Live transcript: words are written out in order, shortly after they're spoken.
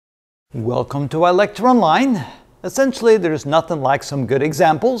Welcome to our lecture online. Essentially, there's nothing like some good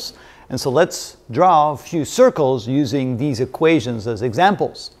examples, and so let's draw a few circles using these equations as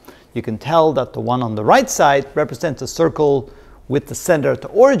examples. You can tell that the one on the right side represents a circle with the center at the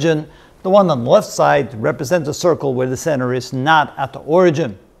origin. The one on the left side represents a circle where the center is not at the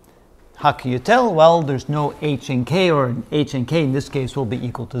origin. How can you tell? Well, there's no h and k, or h and k in this case will be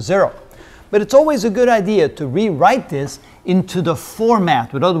equal to 0. But it's always a good idea to rewrite this into the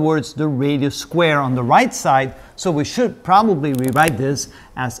format. In other words, the radius square on the right side. So we should probably rewrite this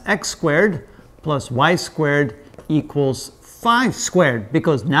as x squared plus y squared equals 5 squared,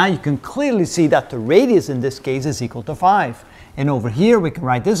 because now you can clearly see that the radius in this case is equal to 5. And over here we can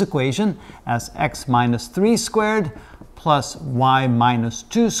write this equation as x minus 3 squared plus y minus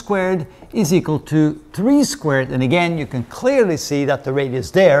 2 squared is equal to 3 squared. And again, you can clearly see that the radius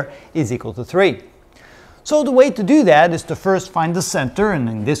there is equal to 3. So the way to do that is to first find the center, and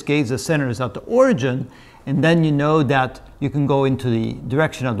in this case the center is at the origin, and then you know that you can go into the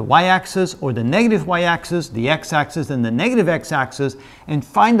direction of the y-axis or the negative y-axis, the x-axis and the negative x-axis, and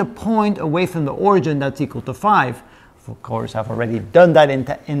find a point away from the origin that's equal to 5. Of course, I've already done that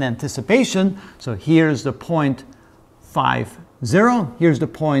in anticipation. So here's the point 5, 0. Here's the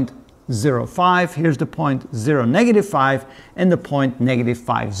point 0, 5. Here's the point 0, negative 5, and the point negative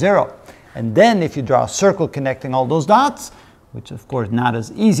 5, 0. And then if you draw a circle connecting all those dots, which of course not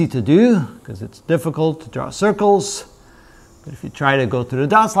as easy to do because it's difficult to draw circles, but if you try to go through the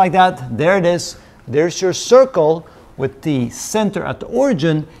dots like that, there it is. There's your circle with the center at the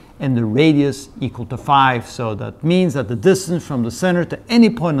origin and the radius equal to 5. So that means that the distance from the center to any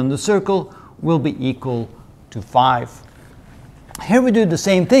point on the circle will be equal to 5. Here we do the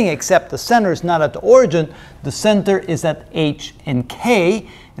same thing, except the center is not at the origin. The center is at h and k,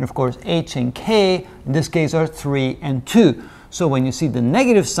 and of course h and k in this case are 3 and 2. So when you see the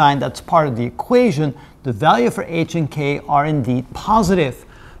negative sign, that's part of the equation. The value for h and k are indeed positive.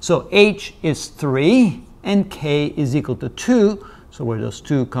 So h is 3 and k is equal to 2. So where those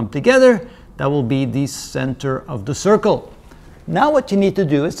two come together, that will be the center of the circle. Now what you need to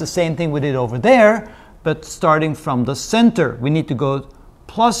do is the same thing we did over there, but starting from the center. We need to go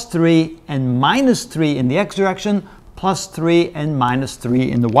plus 3 and minus 3 in the x direction, plus 3 and minus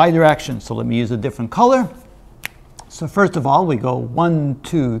 3 in the y direction. So let me use a different color. So first of all, we go 1,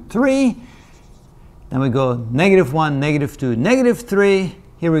 2, 3. Then we go negative 1, negative 2, negative 3.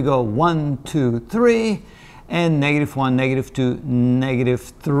 Here we go 1, 2, 3. And negative 1, negative 2, negative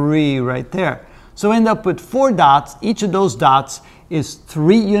 3 right there. So end up with 4 dots. Each of those dots is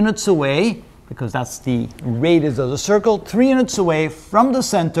 3 units away, because that's the radius of the circle, 3 units away from the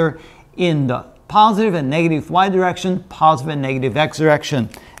center in the positive and negative y direction, positive and negative x direction.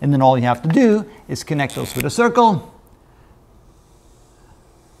 And then all you have to do is connect those with a circle.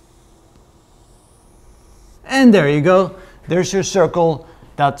 And there you go. There's your circle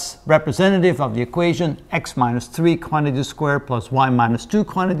that's representative of the equation x minus 3 quantity squared plus y minus 2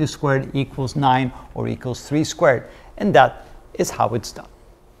 quantity squared equals 9 or equals 3 squared. And that is how it's done.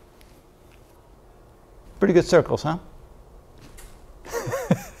 Pretty good circles, huh?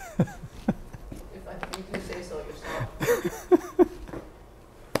 If you do say so yourself.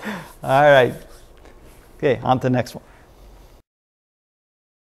 All right. Okay, on to the next one.